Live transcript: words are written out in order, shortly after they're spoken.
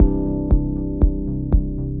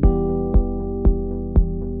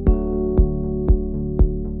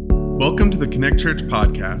Welcome to the Connect Church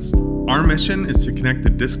podcast. Our mission is to connect the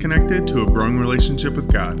disconnected to a growing relationship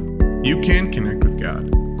with God. You can connect with God,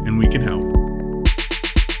 and we can help.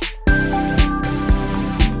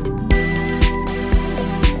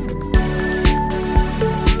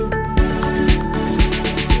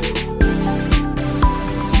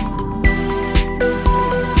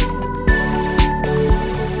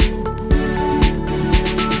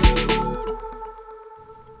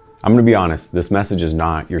 I'm going to be honest, this message is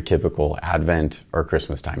not your typical Advent or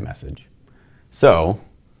Christmas time message. So,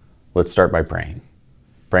 let's start by praying.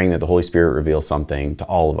 Praying that the Holy Spirit reveals something to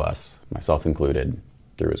all of us, myself included,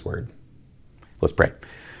 through His Word. Let's pray.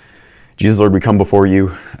 Jesus, Lord, we come before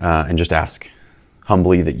you and just ask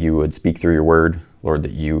humbly that you would speak through your Word. Lord,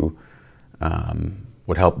 that you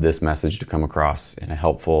would help this message to come across in a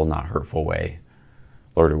helpful, not hurtful way.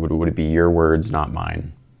 Lord, would it be your words, not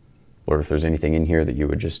mine? Lord, if there's anything in here that you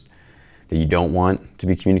would that you don't want to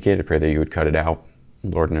be communicated, I pray that you would cut it out.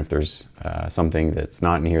 Lord, and if there's something that's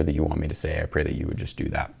not in here that you want me to say, I pray that you would just do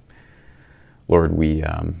that. Lord, we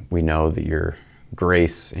know that your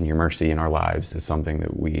grace and your mercy in our lives is something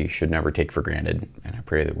that we should never take for granted, and I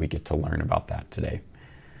pray that we get to learn about that today.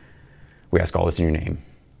 We ask all this in your name.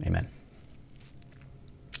 Amen.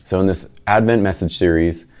 So in this Advent message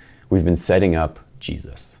series, we've been setting up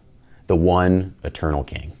Jesus, the one eternal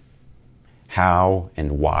King. How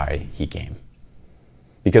and why he came.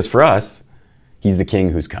 Because for us, he's the king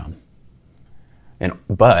who's come.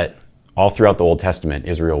 But all throughout the Old Testament,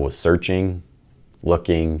 Israel was searching,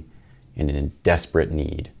 looking, and in desperate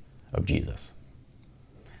need of Jesus.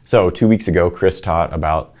 So 2 weeks ago, Chris taught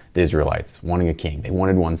about the Israelites wanting a king. They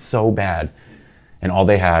wanted one so bad, and all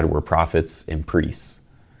they had were prophets and priests.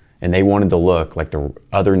 And they wanted to look like the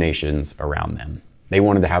other nations around them. They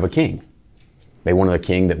wanted to have a king. They wanted a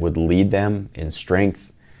king that would lead them in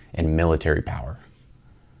strength and military power.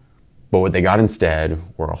 But what they got instead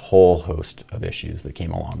were a whole host of issues that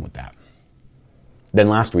came along with that. Then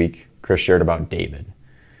last week, Chris shared about David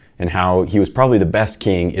and how he was probably the best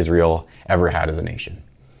king Israel ever had as a nation.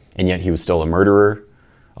 And yet he was still a murderer,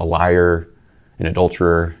 a liar, an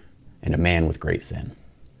adulterer, and a man with great sin.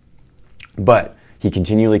 But he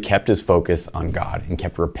continually kept his focus on God and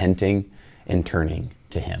kept repenting and turning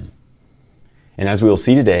to him. And as we will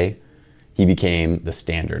see today, he became the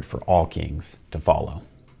standard for all kings to follow.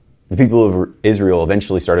 The people of Israel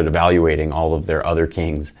eventually started evaluating all of their other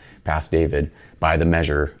kings past David by the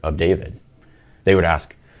measure of David. They would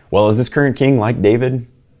ask, well, is this current king like David?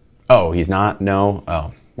 Oh, he's not? No?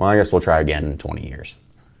 Oh, well, I guess we'll try again in 20 years.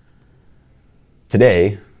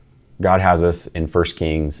 Today, God has us in 1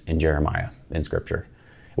 Kings and Jeremiah in Scripture.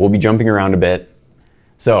 We'll be jumping around a bit.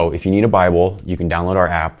 So if you need a Bible, you can download our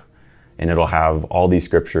app, and it'll have all these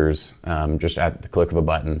scriptures just at the click of a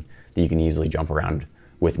button that you can easily jump around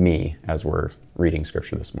with me as we're reading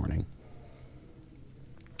scripture this morning.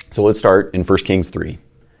 So let's start in 1 Kings 3.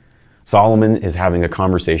 Solomon is having a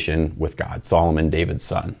conversation with God, Solomon, David's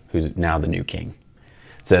son, who's now the new king.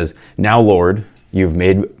 It says, "Now, Lord, you've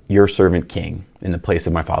made your servant king in the place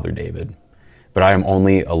of my father David, but I am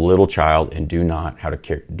only a little child and do not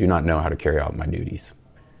know how to carry out my duties.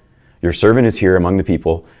 Your servant is here among the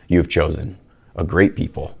people you have chosen, a great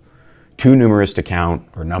people, too numerous to count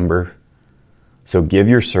or number. So give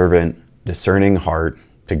your servant discerning heart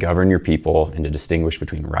to govern your people and to distinguish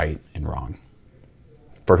between right and wrong.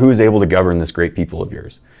 For who is able to govern this great people of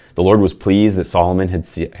yours?" The Lord was pleased that Solomon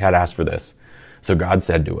had asked for this. So God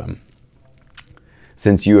said to him,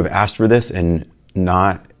 "Since you have asked for this and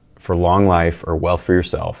not for long life or wealth for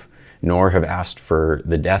yourself, nor have asked for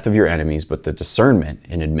the death of your enemies, but the discernment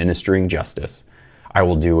in administering justice, I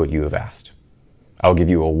will do what you have asked. I will give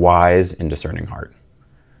you a wise and discerning heart,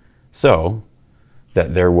 so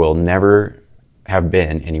that there will never have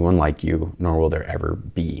been anyone like you, nor will there ever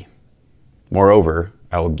be. Moreover,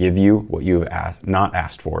 I will give you what you have not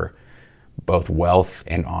asked for, both wealth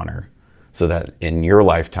and honor, so that in your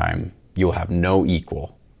lifetime you will have no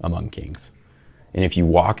equal among kings. And if you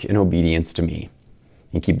walk in obedience to me,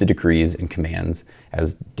 and keep the decrees and commands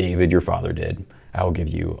as David your father did, I will give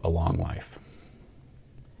you a long life."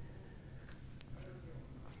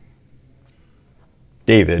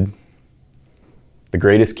 David, the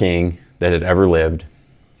greatest king that had ever lived,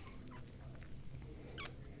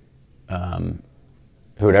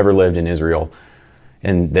 who had ever lived in Israel,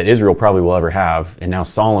 and that Israel probably will ever have, and now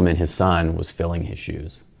Solomon, his son, was filling his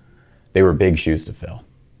shoes. They were big shoes to fill.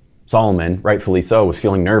 Solomon, rightfully so, was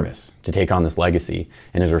feeling nervous to take on this legacy,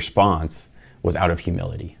 and his response was out of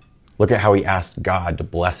humility. Look at how he asked God to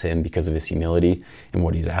bless him because of his humility and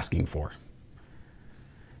what he's asking for.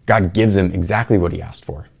 God gives him exactly what he asked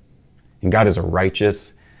for. And God is a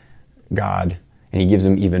righteous God, and he gives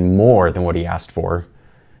him even more than what he asked for.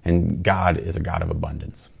 And God is a God of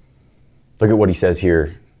abundance. Look at what he says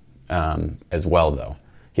here as well, though.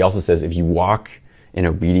 He also says, if you walk in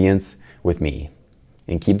obedience with me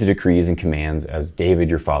and keep the decrees and commands as David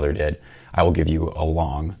your father did, I will give you a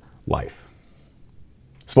long life.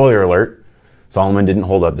 Spoiler alert, Solomon didn't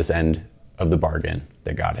hold up this end of the bargain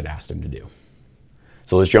that God had asked him to do.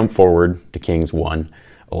 So let's jump forward to Kings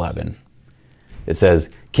 1:11. It says,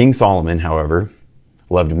 King Solomon, however,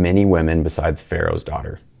 loved many women besides Pharaoh's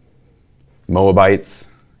daughter. Moabites,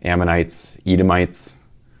 Ammonites, Edomites,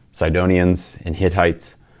 Sidonians, and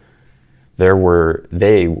Hittites. They were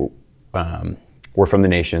from the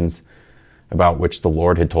nations about which the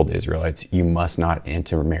Lord had told the Israelites, you must not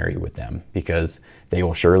intermarry with them, because they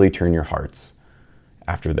will surely turn your hearts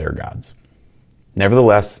after their gods.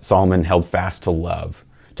 Nevertheless, Solomon held fast to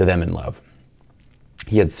them in love.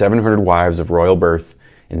 He had 700 wives of royal birth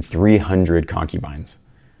and 300 concubines,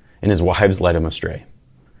 and his wives led him astray.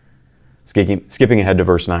 Skipping ahead to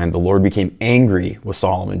verse 9, the Lord became angry with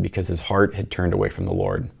Solomon because his heart had turned away from the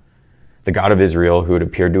Lord, the God of Israel, who had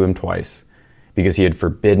appeared to him twice, because he had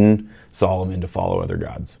forbidden Solomon to follow other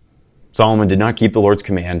gods. Solomon did not keep the Lord's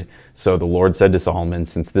command, so the Lord said to Solomon,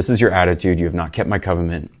 since this is your attitude, you have not kept my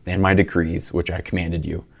covenant and my decrees, which I commanded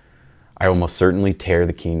you, I will most certainly tear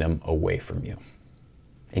the kingdom away from you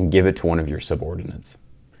and give it to one of your subordinates.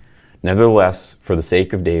 Nevertheless, for the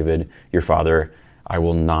sake of David, your father, I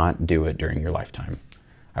will not do it during your lifetime.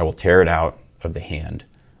 I will tear it out of the hand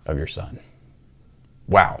of your son.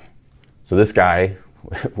 Wow. So this guy,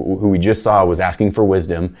 who we just saw was asking for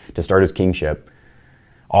wisdom to start his kingship,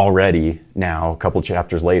 already now, a couple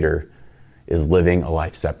chapters later, is living a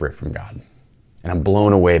life separate from God. And I'm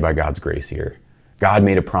blown away by God's grace here. God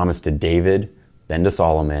made a promise to David, then to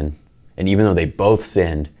Solomon, and even though they both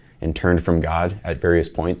sinned and turned from God at various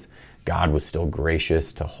points, God was still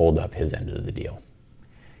gracious to hold up his end of the deal.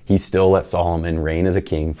 He still let Solomon reign as a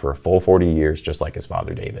king for a full 40 years, just like his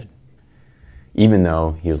father David, even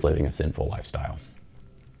though he was living a sinful lifestyle.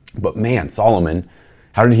 But man, Solomon,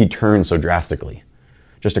 how did he turn so drastically?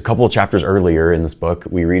 Just a couple of chapters earlier in this book,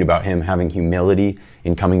 we read about him having humility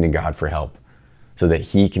in coming to God for help so that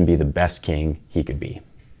he can be the best king he could be.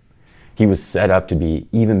 He was set up to be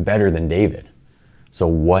even better than David. So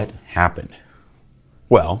what happened?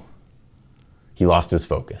 Well, he lost his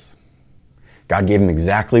focus. God gave him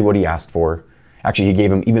exactly what he asked for. Actually, he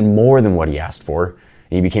gave him even more than what he asked for.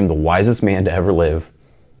 And he became the wisest man to ever live,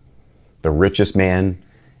 the richest man,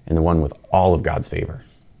 and the one with all of God's favor.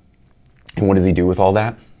 And what does he do with all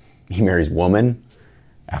that? He marries woman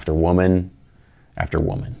after woman after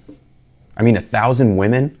woman. I mean, 1,000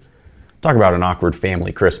 women? Talk about an awkward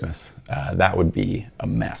family Christmas. That would be a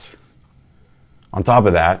mess. On top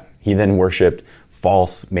of that, he then worshipped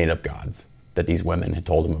false made-up gods that these women had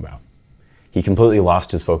told him about. He completely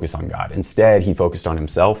lost his focus on God. Instead, he focused on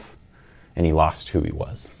himself, and he lost who he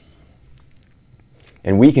was.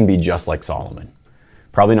 And we can be just like Solomon.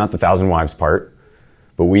 Probably not the 1,000 wives part,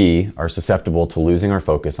 but we are susceptible to losing our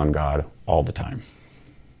focus on God all the time.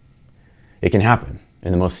 It can happen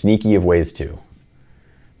in the most sneaky of ways too.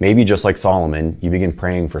 Maybe just like Solomon, you begin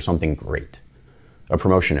praying for something great. A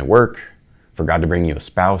promotion at work, for God to bring you a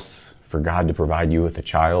spouse, for God to provide you with a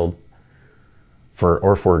child,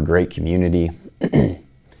 or for a great community.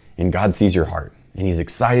 And God sees your heart, and he's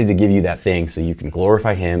excited to give you that thing so you can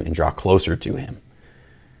glorify him and draw closer to him.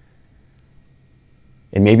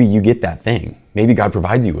 And maybe you get that thing. Maybe God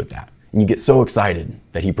provides you with that. And you get so excited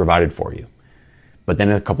that he provided for you. But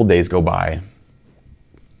then a couple days go by,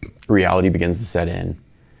 reality begins to set in,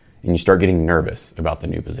 and you start getting nervous about the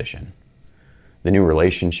new position, the new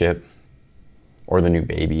relationship, or the new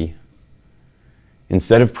baby.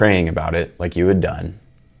 Instead of praying about it like you had done,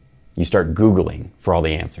 you start Googling for all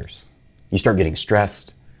the answers. You start getting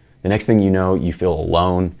stressed. The next thing you know, you feel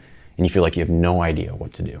alone, and you feel like you have no idea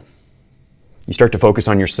what to do. You start to focus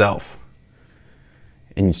on yourself,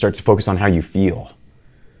 and you start to focus on how you feel.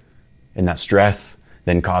 And that stress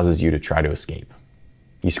then causes you to try to escape.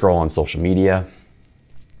 You scroll on social media.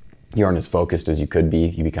 You aren't as focused as you could be.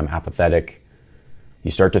 You become apathetic.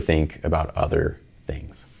 You start to think about other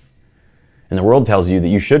things. And the world tells you that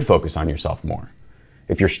you should focus on yourself more.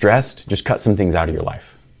 If you're stressed, just cut some things out of your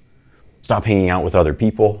life. Stop hanging out with other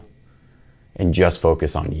people and just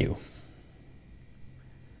focus on you.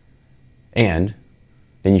 And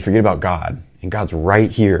then you forget about God, and God's right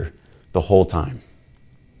here the whole time.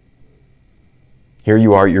 Here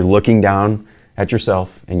you are, you're looking down at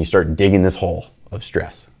yourself, and you start digging this hole of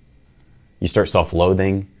stress. You start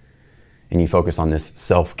self-loathing, and you focus on this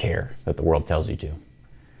self-care that the world tells you to.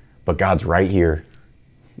 But God's right here,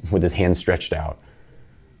 with his hands stretched out.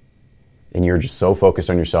 And you're just so focused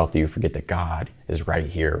on yourself that you forget that God is right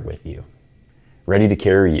here with you, ready to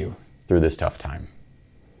carry you through this tough time.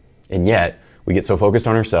 And yet, we get so focused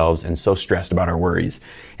on ourselves and so stressed about our worries.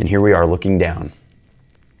 And here we are looking down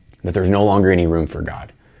that there's no longer any room for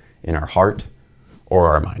God in our heart or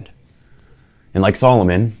our mind. And like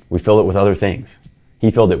Solomon, we fill it with other things.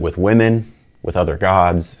 He filled it with women, with other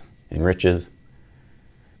gods and riches.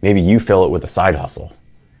 Maybe you fill it with a side hustle.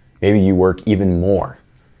 Maybe you work even more.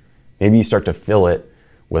 Maybe you start to fill it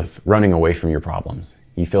with running away from your problems.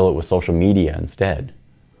 You fill it with social media instead,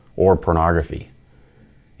 or pornography.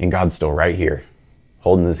 And God's still right here,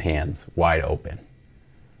 holding his hands wide open,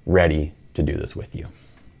 ready to do this with you.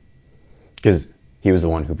 Because he was the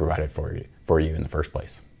one who provided for you in the first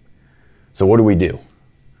place. So what do?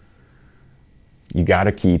 You got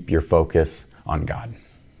to keep your focus on God.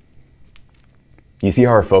 You see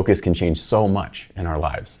how our focus can change so much in our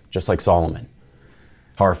lives, just like Solomon.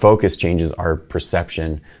 How our focus changes our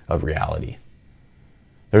perception of reality.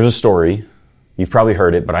 There's a story, you've probably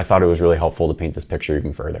heard it, but I thought it was really helpful to paint this picture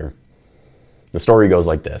even further. The story goes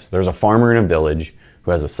like this. There's a farmer in a village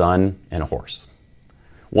who has a son and a horse.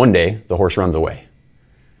 One day, the horse runs away.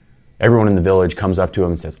 Everyone in the village comes up to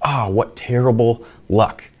him and says, what terrible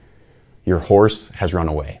luck. Your horse has run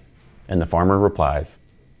away. And the farmer replies,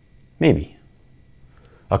 maybe.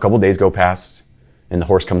 A couple days go past, and the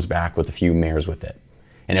horse comes back with a few mares with it.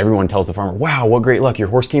 And everyone tells the farmer, wow, what great luck. Your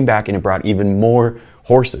horse came back and it brought even more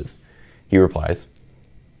horses. He replies,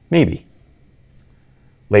 maybe.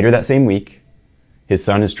 Later that same week, his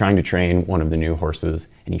son is trying to train one of the new horses,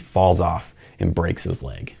 and he falls off and breaks his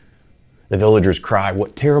leg. The villagers cry,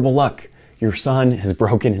 what terrible luck. Your son has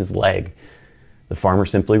broken his leg. The farmer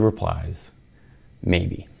simply replies,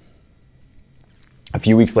 maybe. A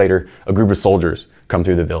few weeks later, a group of soldiers come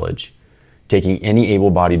through the village, taking any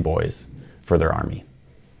able-bodied boys for their army.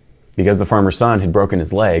 Because the farmer's son had broken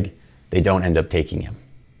his leg, they don't end up taking him.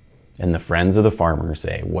 And the friends of the farmer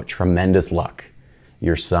say, what tremendous luck.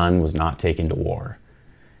 Your son was not taken to war.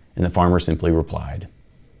 And the farmer simply replied,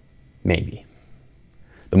 maybe.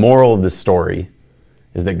 The moral of this story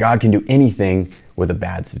is that God can do anything with a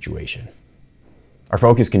bad situation. Our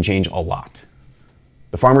focus can change a lot.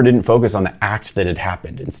 The farmer didn't focus on the act that had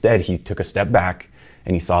happened. Instead, he took a step back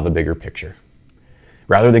and he saw the bigger picture.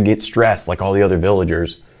 Rather than get stressed like all the other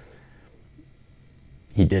villagers,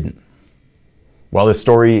 he didn't. While this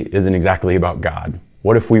story isn't exactly about God,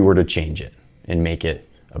 what if we were to change it and make it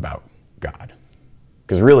about God?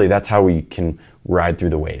 Because really, that's how we can ride through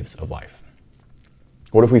the waves of life.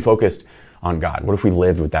 What if we focused on God? What if we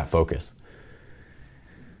lived with that focus?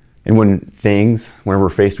 And whenever we're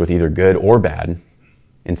faced with either good or bad,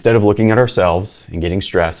 instead of looking at ourselves and getting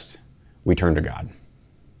stressed, we turn to God.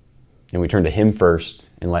 And we turn to him first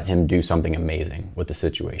and let him do something amazing with the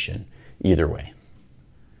situation, either way.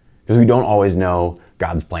 Because we don't always know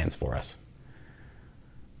God's plans for us.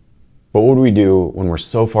 But what do we do when we're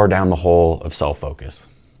so far down the hole of self-focus?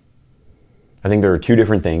 I think there are two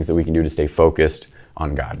different things that we can do to stay focused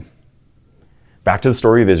on God. Back to the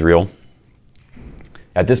story of Israel.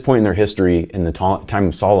 At this point in their history, in the time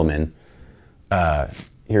of Solomon,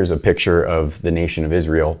 here's a picture of the nation of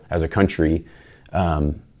Israel as a country.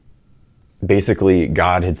 Basically,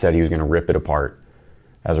 God had said he was going to rip it apart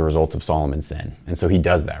as a result of Solomon's sin. And so he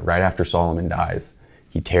does that. Right after Solomon dies,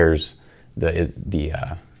 he tears the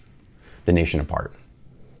nation apart.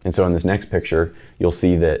 And so in this next picture, you'll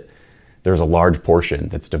see that there's a large portion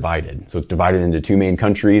that's divided. So it's divided into two main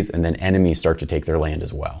countries, and then enemies start to take their land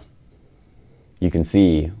as well. You can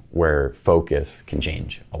see where focus can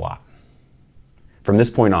change a lot. From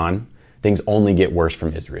this point on, things only get worse for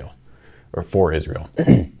Israel.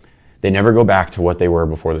 They never go back to what they were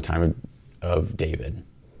before the time of David.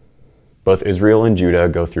 Both Israel and Judah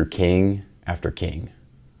go through king after king,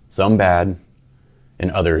 some bad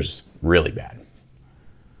and others really bad.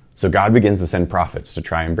 So God begins to send prophets to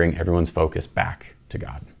try and bring everyone's focus back to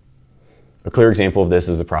God. A clear example of this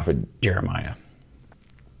is the prophet Jeremiah.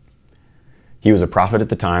 He was a prophet at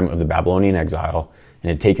the time of the Babylonian exile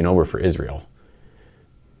and had taken over for Israel.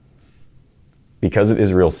 Because of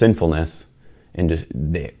Israel's sinfulness,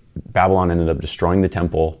 Babylon ended up destroying the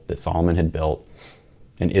temple that Solomon had built,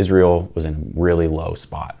 and Israel was in a really low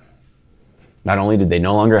spot. Not only did they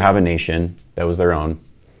no longer have a nation that was their own,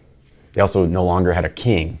 they also no longer had a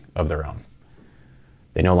king of their own.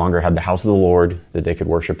 They no longer had the house of the Lord that they could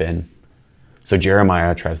worship in. So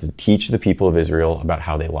Jeremiah tries to teach the people of Israel about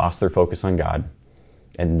how they lost their focus on God,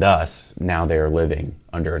 and thus now they are living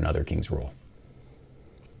under another king's rule.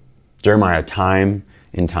 Jeremiah, time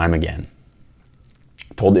and time again,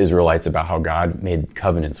 told the Israelites about how God made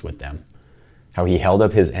covenants with them, how he held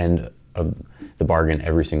up his end of the bargain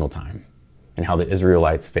every single time, and how the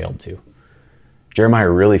Israelites failed to. Jeremiah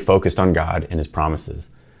really focused on God and his promises,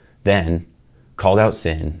 then called out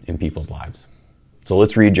sin in people's lives. So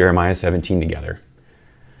let's read Jeremiah 17 together.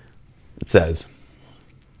 It says,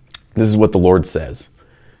 "This is what the Lord says.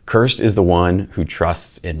 Cursed is the one who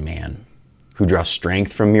trusts in man, who draws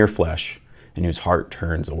strength from mere flesh, and whose heart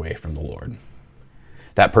turns away from the Lord.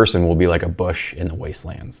 That person will be like a bush in the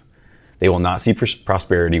wastelands. They will not see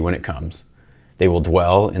prosperity when it comes. They will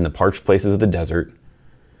dwell in the parched places of the desert,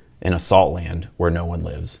 in a salt land where no one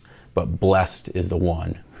lives. But blessed is the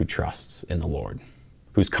one who trusts in the Lord,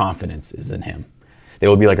 whose confidence is in him. They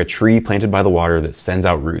will be like a tree planted by the water that sends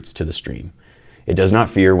out roots to the stream. It does not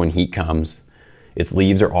fear when heat comes. Its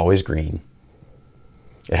leaves are always green.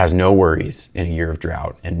 It has no worries in a year of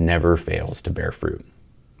drought and never fails to bear fruit."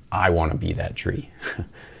 I want to be that tree.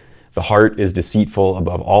 "The heart is deceitful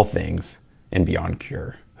above all things and beyond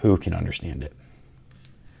cure. Who can understand it?"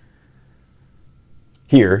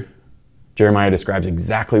 Here, Jeremiah describes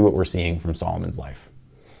exactly what we're seeing from Solomon's life.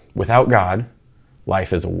 Without God,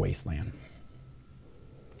 life is a wasteland,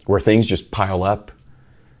 where things just pile up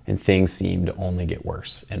and things seem to only get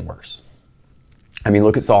worse and worse. I mean,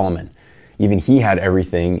 look at Solomon. Even he had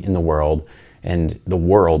everything in the world, and the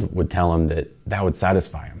world would tell him that that would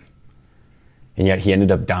satisfy him. And yet he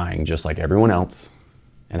ended up dying just like everyone else.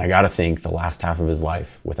 And I gotta think the last half of his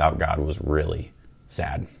life without God was really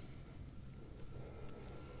sad.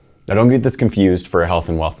 Now don't get this confused for a health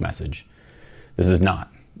and wealth message. This is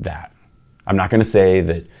not that. I'm not gonna stand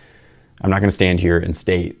here and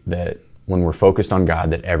state that when we're focused on God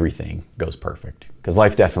that everything goes perfect, because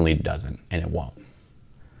life definitely doesn't, and it won't.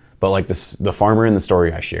 But like the farmer in the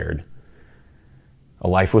story I shared, a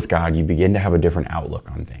life with God, you begin to have a different outlook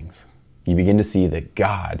on things. You begin to see that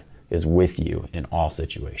God is with you in all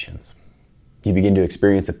situations. You begin to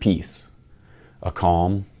experience a peace, a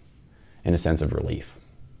calm, and a sense of relief,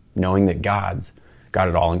 knowing that God's got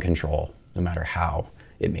it all in control, no matter how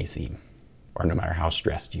it may seem, or no matter how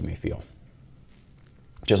stressed you may feel.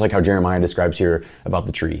 Just like how Jeremiah describes here about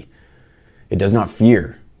the tree. It does not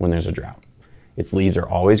fear when there's a drought. Its leaves are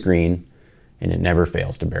always green, and it never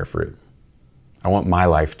fails to bear fruit. I want my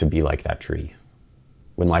life to be like that tree.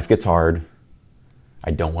 When life gets hard,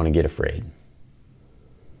 I don't want to get afraid.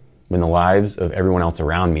 When the lives of everyone else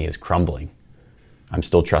around me is crumbling, I'm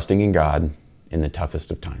still trusting in God in the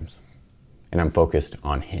toughest of times, and I'm focused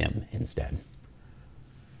on Him instead.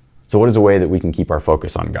 So what is a way that we can keep our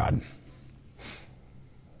focus on God?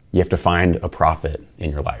 You have to find a prophet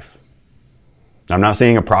in your life. Now, I'm not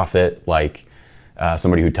saying a prophet like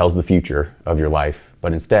somebody who tells the future of your life,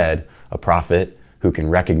 but instead a prophet who can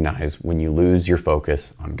recognize when you lose your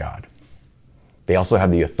focus on God. They also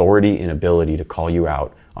have the authority and ability to call you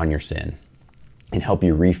out on your sin and help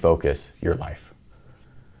you refocus your life.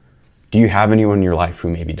 Do you have anyone in your life who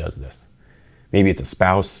maybe does this? Maybe it's a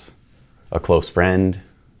spouse, a close friend,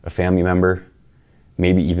 a family member,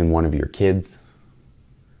 maybe even one of your kids.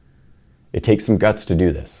 It takes some guts to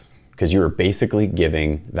do this, because you are basically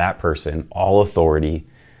giving that person all authority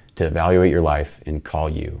to evaluate your life and call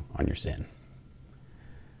you on your sin.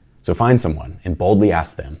 So find someone and boldly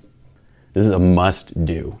ask them. This is a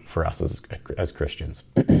must-do for us as Christians.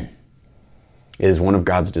 It is one of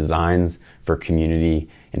God's designs for community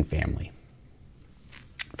and family.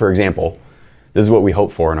 For example, this is what we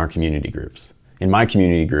hope for in our community groups. In my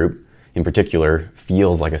community group, in particular,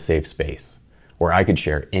 feels like a safe space where I could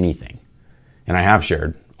share anything. And I have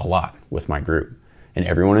shared a lot with my group. And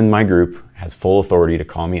everyone in my group has full authority to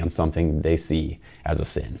call me on something they see as a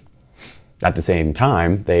sin. At the same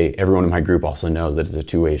time, everyone in my group also knows that it's a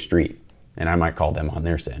two-way street, and I might call them on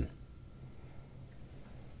their sin.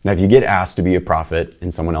 Now, if you get asked to be a prophet in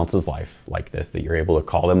someone else's life like this, that you're able to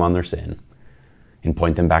call them on their sin and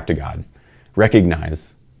point them back to God,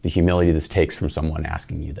 recognize the humility this takes from someone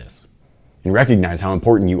asking you this. And recognize how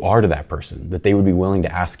important you are to that person, that they would be willing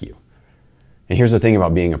to ask you. And here's the thing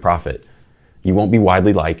about being a prophet. You won't be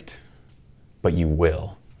widely liked, but you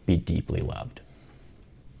will be deeply loved.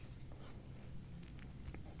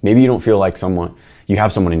 Maybe you don't feel like you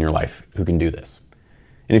have someone in your life who can do this.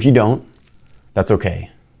 And if you don't, that's okay.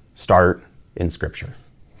 Start in Scripture.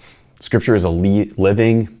 Scripture is a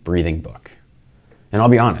living, breathing book. And I'll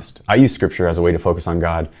be honest, I use Scripture as a way to focus on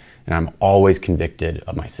God, and I'm always convicted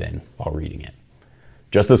of my sin while reading it.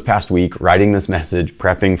 Just this past week, writing this message,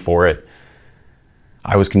 prepping for it,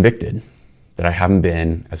 I was convicted that I haven't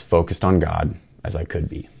been as focused on God as I could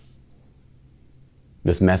be.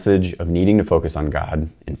 This message of needing to focus on God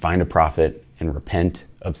and find a prophet and repent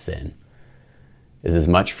of sin is as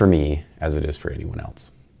much for me as it is for anyone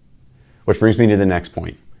else. Which brings me to the next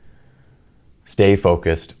point. Stay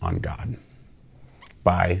focused on God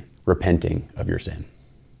by repenting of your sin.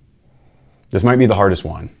 This might be the hardest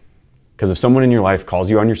one, because if someone in your life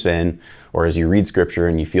calls you on your sin, or as you read scripture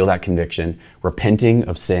and you feel that conviction, repenting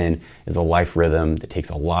of sin is a life rhythm that takes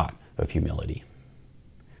a lot of humility.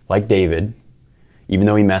 Like David, even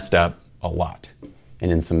though he messed up a lot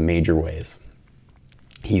and in some major ways,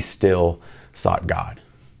 he still sought God.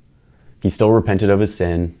 He still repented of his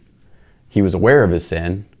sin. He was aware of his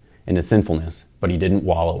sin and his sinfulness, but he didn't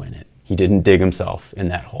wallow in it. He didn't dig himself in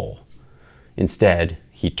that hole. Instead,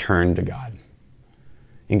 he turned to God,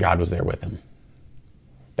 and God was there with him.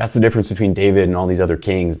 That's the difference between David and all these other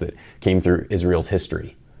kings that came through Israel's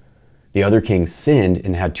history. The other kings sinned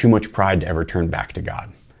and had too much pride to ever turn back to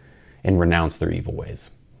God and renounce their evil ways.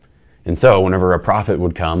 And so whenever a prophet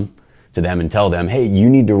would come to them and tell them, hey, you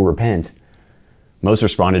need to repent, most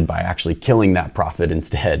responded by actually killing that prophet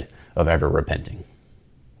instead of ever repenting.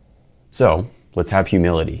 So let's have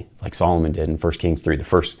humility like Solomon did in 1 Kings 3, the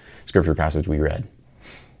first scripture passage we read,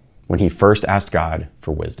 when he first asked God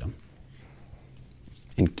for wisdom.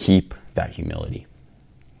 And keep that humility.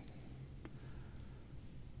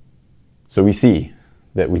 So we see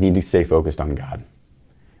that we need to stay focused on God.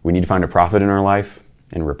 We need to find a prophet in our life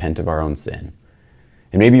and repent of our own sin.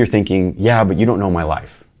 And maybe you're thinking, yeah, but you don't know my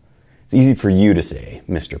life. It's easy for you to say,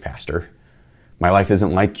 Mr. Pastor, my life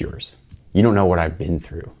isn't like yours. You don't know what I've been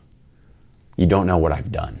through. You don't know what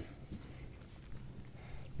I've done.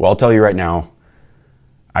 Well, I'll tell you right now,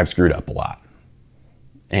 I've screwed up a lot.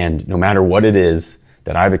 And no matter what it is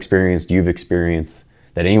that I've experienced, you've experienced,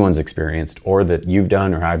 that anyone's experienced, or that you've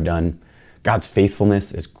done or I've done, God's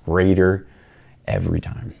faithfulness is greater every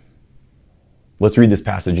time. Let's read this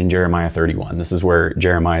passage in Jeremiah 31. This is where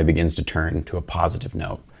Jeremiah begins to turn to a positive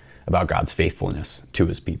note about God's faithfulness to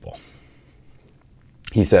his people.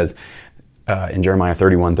 He says in Jeremiah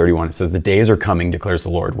 31:31, it says, "The days are coming, declares the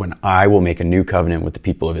Lord, when I will make a new covenant with the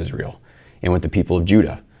people of Israel and with the people of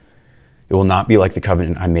Judah. It will not be like the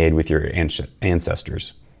covenant I made with your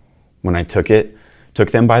ancestors when I took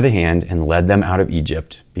them by the hand and led them out of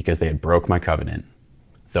Egypt because they had broke my covenant,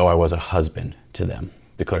 though I was a husband to them,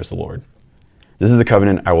 declares the Lord. This is the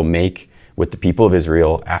covenant I will make with the people of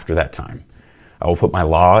Israel after that time. I will put my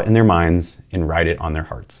law in their minds and write it on their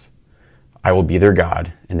hearts. I will be their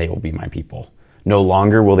God, and they will be my people. No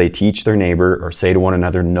longer will they teach their neighbor or say to one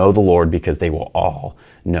another, 'Know the Lord,' because they will all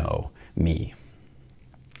know me.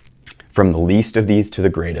 From the least of these to the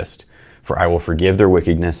greatest, for I will forgive their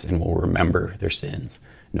wickedness and will remember their sins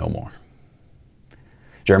no more."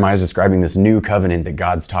 Jeremiah is describing this new covenant that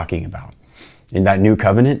God's talking about. And that new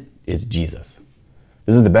covenant is Jesus.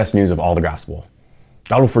 This is the best news of all the gospel.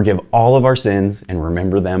 God will forgive all of our sins and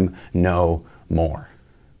remember them no more.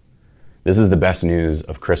 This is the best news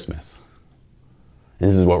of Christmas. And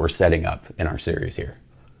this is what we're setting up in our series here.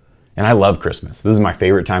 And I love Christmas. This is my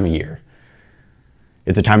favorite time of year.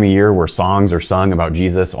 It's a time of year where songs are sung about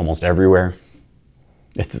Jesus almost everywhere.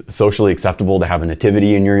 It's socially acceptable to have a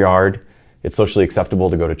nativity in your yard. It's socially acceptable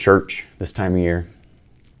to go to church this time of year.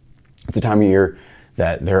 It's a time of year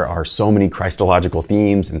that there are so many Christological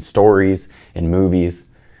themes and stories and movies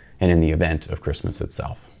and in the event of Christmas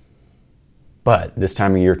itself. But this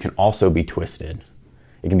time of year can also be twisted.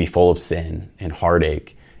 It can be full of sin and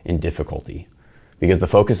heartache and difficulty because the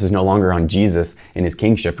focus is no longer on Jesus and his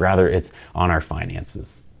kingship. Rather, it's on our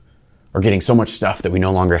finances or getting so much stuff that we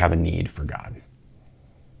no longer have a need for God.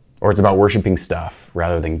 Or it's about worshiping stuff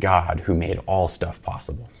rather than God who made all stuff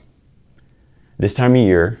possible. This time of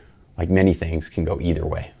year, like many things, can go either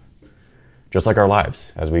way. Just like our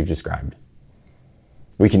lives, as we've described.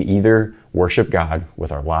 We can either worship God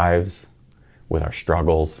with our lives, with our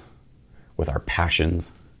struggles, with our passions,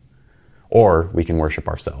 or we can worship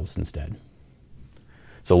ourselves instead.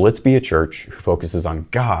 So let's be a church who focuses on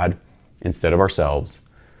God instead of ourselves,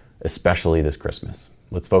 especially this Christmas.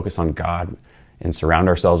 Let's focus on God and surround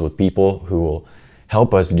ourselves with people who will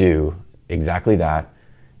help us do exactly that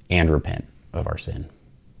and repent of our sin.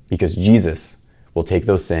 Because Jesus will take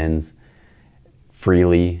those sins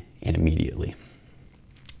freely and immediately.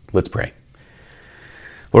 Let's pray.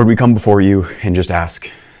 Lord, we come before you and just ask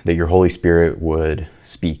that your Holy Spirit would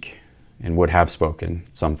speak and would have spoken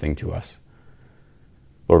something to us.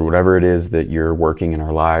 Lord, whatever it is that you're working in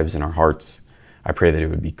our lives and our hearts, I pray that it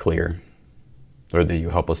would be clear. Lord, that you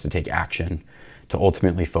help us to take action to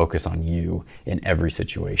ultimately focus on you in every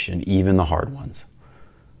situation, even the hard ones.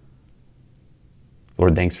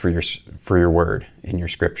 Lord, thanks for your word and your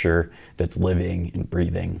scripture that's living and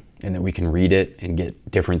breathing, and that we can read it and get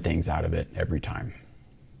different things out of it every time.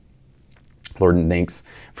 Lord, and thanks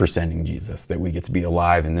for sending Jesus, that we get to be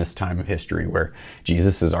alive in this time of history where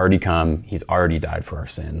Jesus has already come, he's already died for our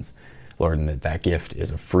sins. Lord, and that gift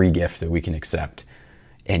is a free gift that we can accept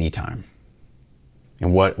anytime.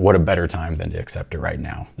 And what a better time than to accept it right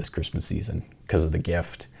now, this Christmas season, because of the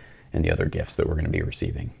gift and the other gifts that we're going to be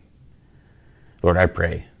receiving. Lord, I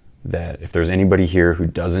pray that if there's anybody here who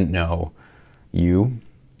doesn't know you,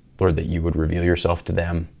 Lord, that you would reveal yourself to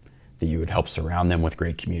them, that you would help surround them with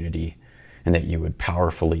great community, and that you would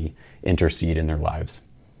powerfully intercede in their lives,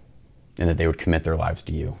 and that they would commit their lives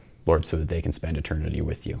to you, Lord, so that they can spend eternity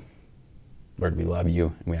with you. Lord, we love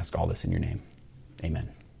you, and we ask all this in your name. Amen.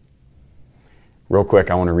 Real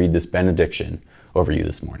quick, I want to read this benediction over you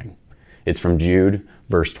this morning. It's from Jude,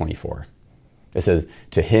 verse 24. It says,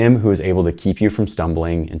 "To him who is able to keep you from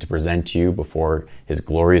stumbling and to present you before his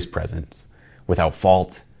glorious presence, without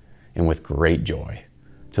fault and with great joy.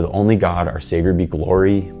 To the only God, our Savior, be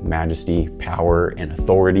glory, majesty, power, and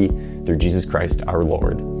authority through Jesus Christ our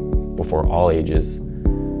Lord, before all ages,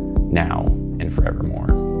 now and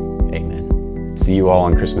forevermore. Amen." See you all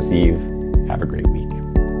on Christmas Eve. Have a great week.